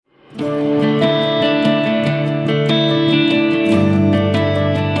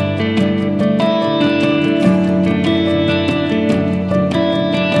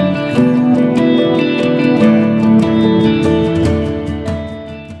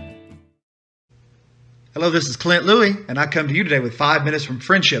Hello, this is Clint Louie, and I come to you today with 5 minutes from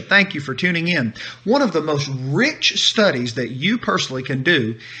friendship. Thank you for tuning in. One of the most rich studies that you personally can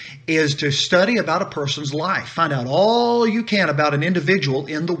do is to study about a person's life. Find out all you can about an individual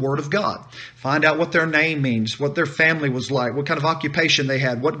in the Word of God. Find out what their name means, what their family was like, what kind of occupation they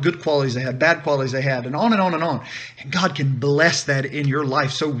had, what good qualities they had, bad qualities they had, and on and on and on. And God can bless that in your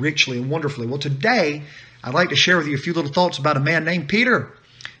life so richly and wonderfully. Well, today, I'd like to share with you a few little thoughts about a man named Peter.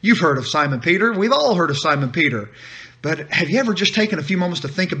 You've heard of Simon Peter. We've all heard of Simon Peter. But have you ever just taken a few moments to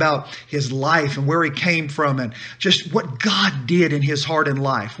think about his life and where he came from and just what God did in his heart and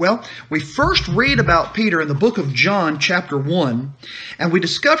life? Well, we first read about Peter in the book of John, chapter 1, and we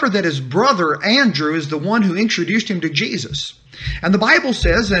discover that his brother Andrew is the one who introduced him to Jesus. And the Bible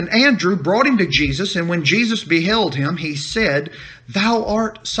says, and Andrew brought him to Jesus, and when Jesus beheld him, he said, "Thou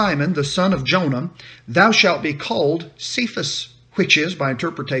art Simon, the son of Jonah. Thou shalt be called Cephas," which is, by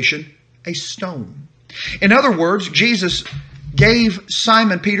interpretation, a stone. In other words, Jesus gave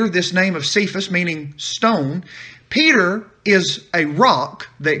Simon Peter this name of Cephas, meaning stone. Peter is a rock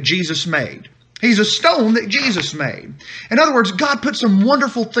that Jesus made. He's a stone that Jesus made. In other words, God put some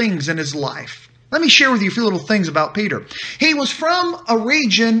wonderful things in his life. Let me share with you a few little things about Peter. He was from a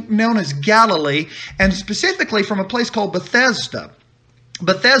region known as Galilee, and specifically from a place called Bethesda.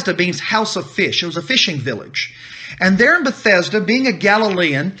 Bethesda means house of fish. It was a fishing village. And there in Bethesda, being a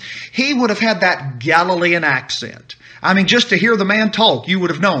Galilean, he would have had that Galilean accent. I mean, just to hear the man talk, you would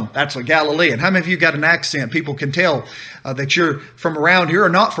have known that's a Galilean. How many of you got an accent? People can tell that you're from around here or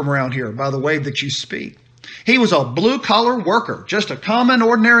not from around here by the way that you speak. He was a blue-collar worker, just a common,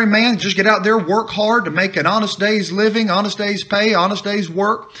 ordinary man. Just get out there, work hard to make an honest day's living, honest day's pay, honest day's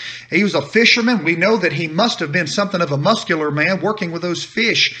work. He was a fisherman. We know that he must have been something of a muscular man. Working with those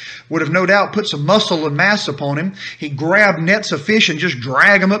fish would have no doubt put some muscle and mass upon him. He grabbed nets of fish and just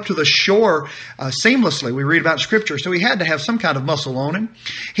drag them up to the shore seamlessly. We read about Scripture. So he had to have some kind of muscle on him.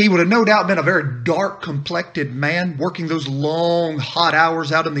 He would have no doubt been a very dark-complected man, working those long, hot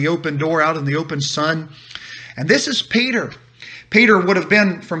hours out in the open door, out in the open sun. And this is Peter. Peter would have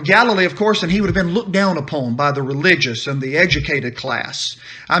been from Galilee, of course, and he would have been looked down upon by the religious and the educated class.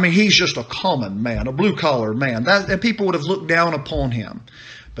 I mean, he's just a common man, a blue-collar man. And people would have looked down upon him.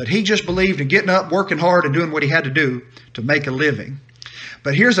 But he just believed in getting up, working hard, and doing what he had to do to make a living.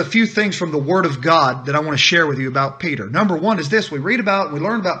 But here's a few things from the Word of God that I want to share with you about Peter. Number one is this. We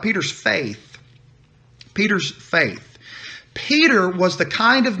learn about Peter's faith. Peter's faith. Peter was the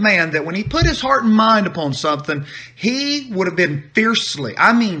kind of man that when he put his heart and mind upon something, he would have been fiercely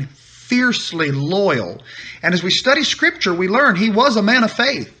loyal. And as we study Scripture, we learn he was a man of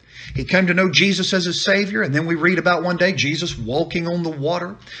faith. He came to know Jesus as his Savior, and then we read about one day Jesus walking on the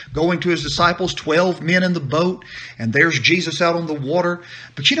water, going to his disciples, 12 men in the boat, and there's Jesus out on the water.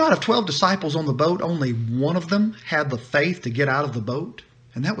 But you know, out of 12 disciples on the boat, only one of them had the faith to get out of the boat,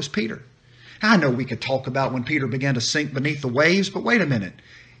 and that was Peter. I know we could talk about when Peter began to sink beneath the waves, but wait a minute.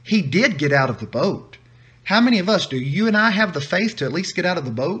 He did get out of the boat. How many of us, do you and I have the faith to at least get out of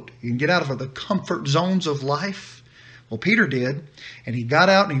the boat? You can get out of the comfort zones of life? Well, Peter did, and he got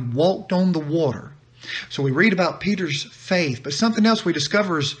out and he walked on the water. So we read about Peter's faith, but something else we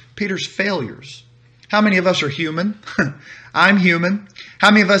discover is Peter's failures. How many of us are human? I'm human. How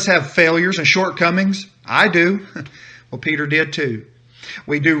many of us have failures and shortcomings? I do. Well, Peter did too.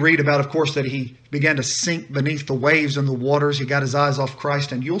 We do read about, of course, that he began to sink beneath the waves and the waters. He got his eyes off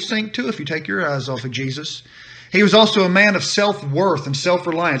Christ, and you'll sink too if you take your eyes off of Jesus. He was also a man of self-worth and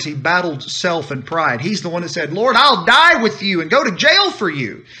self-reliance. He battled self and pride. He's the one that said, "Lord, I'll die with you and go to jail for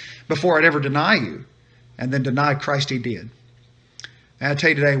you before I'd ever deny you." And then deny Christ he did. And I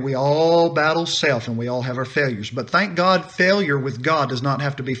tell you today, we all battle self and we all have our failures. But thank God, failure with God does not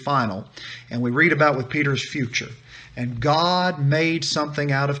have to be final. And we read about with Peter's future. And God made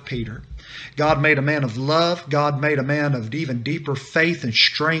something out of Peter. God made a man of love. God made a man of even deeper faith and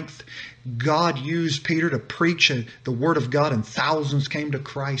strength. God used Peter to preach the Word of God, and thousands came to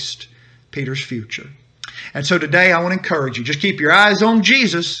Christ. Peter's future. And so today I want to encourage you. Just keep your eyes on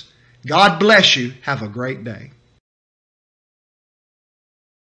Jesus. God bless you. Have a great day.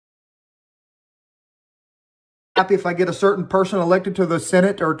 Happy if I get a certain person elected to the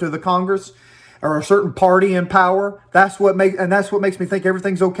Senate or to the Congress, or a certain party in power. That's what makes me think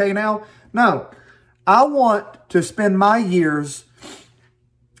everything's okay now. No, I want to spend my years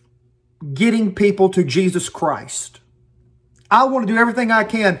getting people to Jesus Christ. I want to do everything I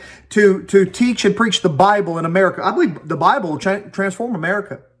can to teach and preach the Bible in America. I believe the Bible will transform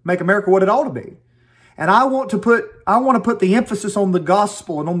America, make America what it ought to be. And I want to put the emphasis on the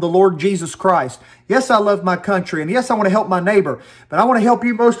gospel and on the Lord Jesus Christ. Yes, I love my country, and yes, I want to help my neighbor, but I want to help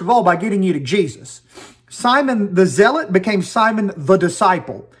you most of all by getting you to Jesus. Simon the Zealot became Simon the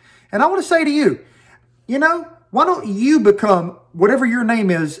Disciple. And I want to say to you, why don't you become whatever your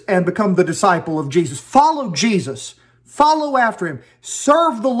name is and become the disciple of Jesus? Follow Jesus. Follow after Him.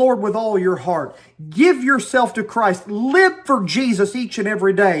 Serve the Lord with all your heart. Give yourself to Christ. Live for Jesus each and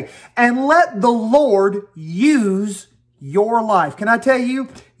every day. And let the Lord use your life. Can I tell you,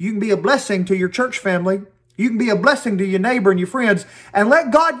 you can be a blessing to your church family. You can be a blessing to your neighbor and your friends. And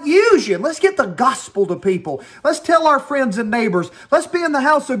let God use you. Let's get the gospel to people. Let's tell our friends and neighbors. Let's be in the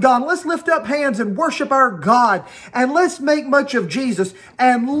house of God. Let's lift up hands and worship our God. And let's make much of Jesus.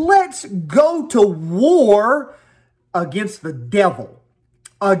 And let's go to war against the devil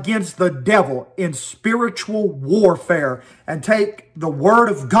in spiritual warfare, and take the word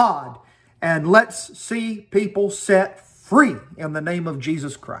of God and let's see people set free in the name of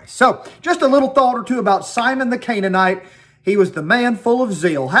Jesus Christ. So just a little thought or two about Simon the Canaanite. He was the man full of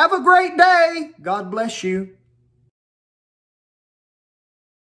zeal. Have a great day. God bless you.